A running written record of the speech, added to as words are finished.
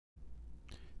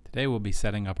Today we'll be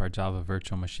setting up our Java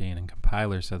virtual machine and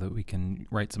compiler so that we can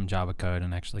write some Java code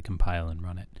and actually compile and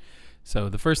run it. So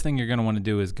the first thing you're going to want to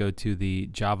do is go to the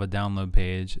Java download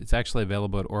page. It's actually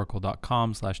available at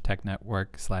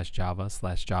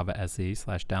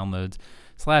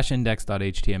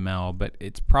oracle.com/technetwork/java/se/downloads/index.html, but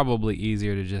it's probably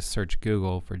easier to just search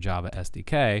Google for Java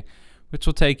SDK, which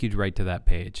will take you right to that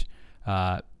page.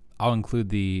 I'll include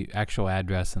the actual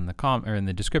address in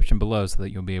the description below so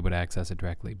that you'll be able to access it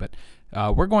directly. But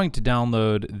we're going to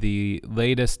download the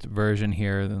latest version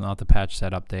here, not the patch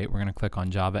set update. We're going to click on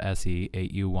Java SE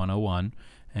 8U101,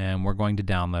 and we're going to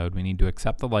download. We need to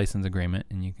accept the license agreement,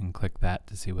 and you can click that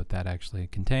to see what that actually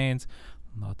contains.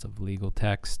 Lots of legal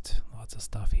text, lots of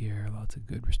stuff here, lots of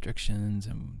good restrictions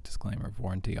and disclaimer of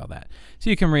warranty, all that. So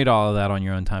you can read all of that on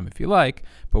your own time if you like,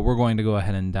 but we're going to go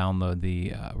ahead and download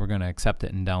we're going to accept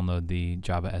it and download the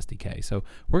Java SDK. So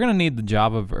we're going to need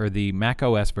the the Mac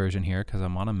OS version here because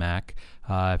I'm on a Mac.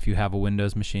 If you have a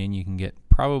Windows machine, you can get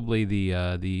probably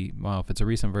well, if it's a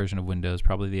recent version of Windows,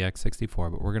 probably the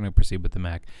x64, but we're going to proceed with the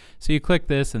Mac. So you click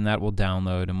this and that will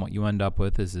download, and what you end up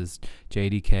with is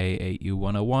JDK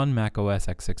 8U101 Mac OS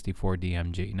x64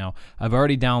 DMG. Now, I've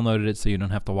already downloaded it so you don't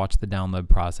have to watch the download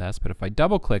process, but if I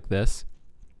double click this,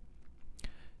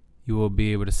 you will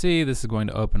be able to see this is going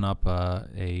to open up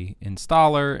a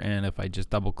installer, and if I just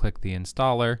double click the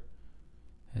installer,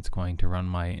 it's going to run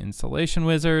my installation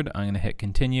wizard. I'm going to hit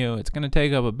continue. It's going to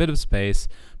take up a bit of space,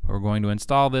 but we're going to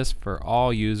install this for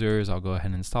all users. I'll go ahead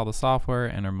and install the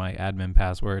software, enter my admin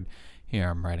password. Here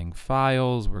I'm writing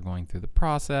files. We're going through the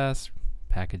process,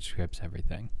 package scripts,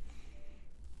 everything.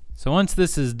 So once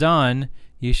this is done,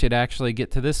 you should actually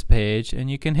get to this page, and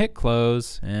you can hit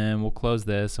close, and we'll close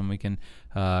this, and we can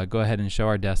go ahead and show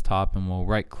our desktop, and we'll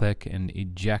right click and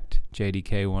eject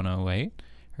JDK 108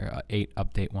 or 8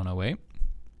 update 108.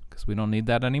 Because we don't need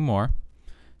that anymore,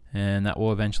 and that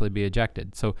will eventually be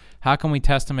ejected. So how can we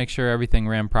test to make sure everything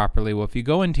ran properly? Well, if you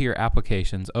go into your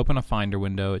applications, open a Finder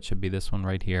window, it should be this one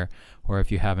right here, or if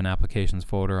you have an applications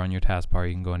folder on your taskbar,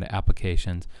 you can go into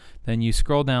applications. Then you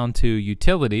scroll down to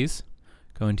utilities,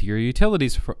 go into your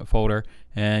utilities folder,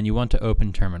 and you want to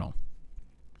open terminal.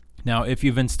 Now, if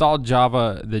you've installed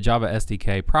the Java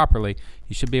SDK properly,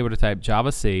 you should be able to type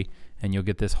Java C, and you'll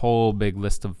get this whole big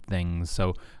list of things.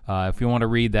 So if you want to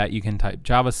read that, you can type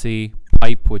Java C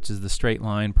pipe, which is the straight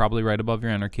line, probably right above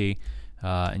your enter key,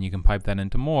 and you can pipe that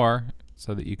into more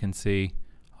so that you can see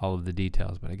all of the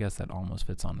details. But I guess that almost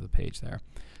fits onto the page there.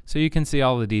 So you can see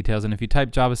all the details, and if you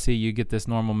type Java C, you get this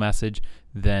normal message,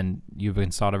 then you've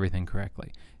installed everything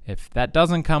correctly. If that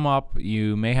doesn't come up,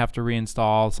 you may have to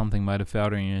reinstall. Something might have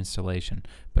failed in your installation.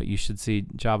 But you should see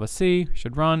Java C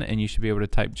should run, and you should be able to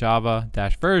type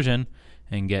Java-version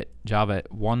and get Java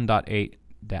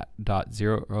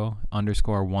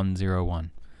 1.8.0_101.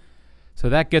 So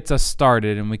that gets us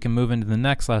started, and we can move into the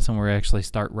next lesson where we actually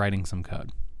start writing some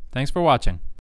code. Thanks for watching.